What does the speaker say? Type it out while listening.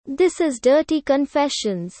This is dirty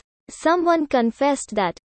confessions. Someone confessed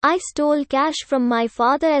that I stole cash from my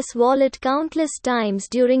father's wallet countless times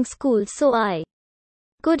during school so I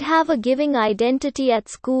could have a giving identity at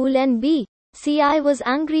school and see I was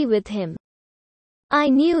angry with him. I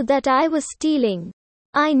knew that I was stealing.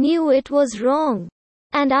 I knew it was wrong.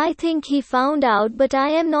 And I think he found out, but I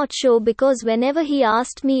am not sure because whenever he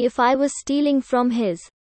asked me if I was stealing from his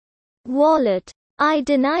wallet, I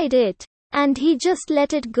denied it. And he just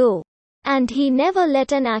let it go. And he never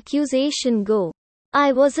let an accusation go.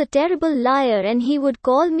 I was a terrible liar and he would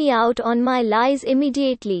call me out on my lies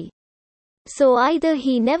immediately. So either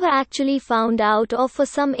he never actually found out or for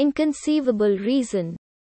some inconceivable reason,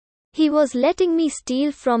 he was letting me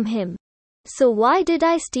steal from him. So why did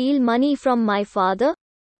I steal money from my father?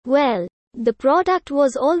 Well, the product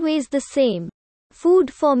was always the same. Food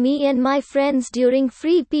for me and my friends during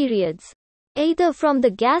free periods. Either from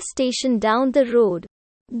the gas station down the road,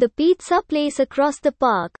 the pizza place across the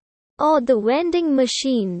park, or the vending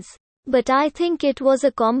machines. But I think it was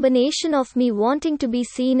a combination of me wanting to be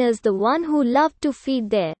seen as the one who loved to feed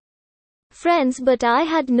their friends but I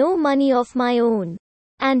had no money of my own.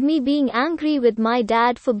 And me being angry with my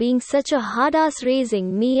dad for being such a hardass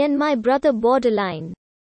raising me and my brother borderline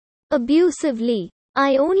abusively.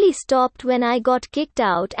 I only stopped when I got kicked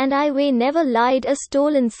out and I never lied or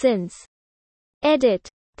stolen since. Edit.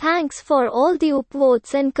 Thanks for all the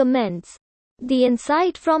upvotes and comments. The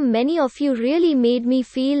insight from many of you really made me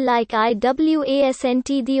feel like I wasn't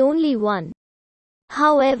the only one.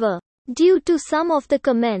 However, due to some of the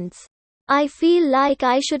comments, I feel like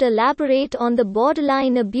I should elaborate on the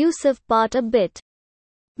borderline abusive part a bit.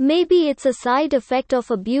 Maybe it's a side effect of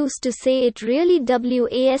abuse to say it really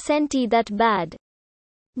wasn't that bad.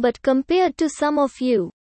 But compared to some of you,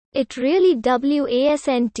 it really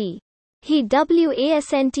wasn't. He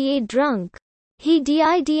wasn't a drunk. He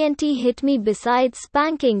didn't hit me besides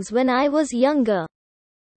spankings when I was younger.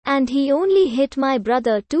 And he only hit my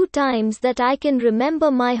brother 2 times that I can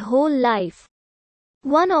remember my whole life.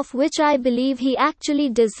 One of which I believe he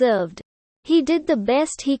actually deserved. He did the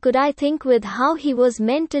best he could, I think, with how he was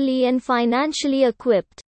mentally and financially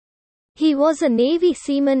equipped. He was a Navy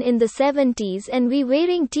seaman in the 70s and we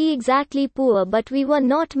weren't exactly poor but we were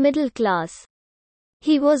not middle class.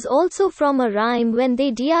 He was also from a rhyme when they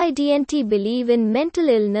didn't believe in mental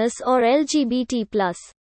illness or LGBT+.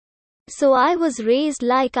 So I was raised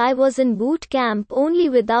like I was in boot camp only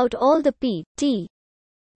without all the T.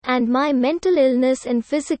 And my mental illness and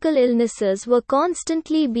physical illnesses were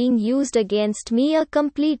constantly being used against me or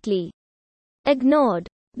completely ignored.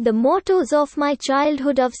 The mottos of my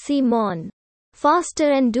childhood of Simon.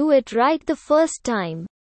 Faster and do it right the first time.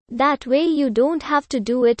 That way you don't have to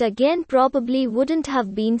do it again probably wouldn't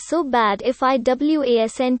have been so bad if I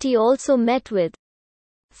wasn't also met with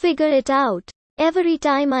figure it out. Every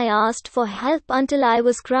time I asked for help until I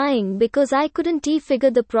was crying because I couldn't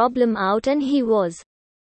figure the problem out and he was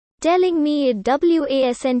telling me it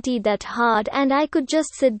wasn't that hard and I could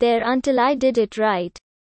just sit there until I did it right.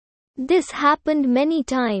 This happened many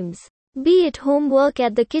times. Be it homework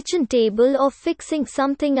at the kitchen table or fixing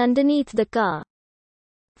something underneath the car.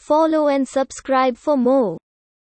 Follow and subscribe for more.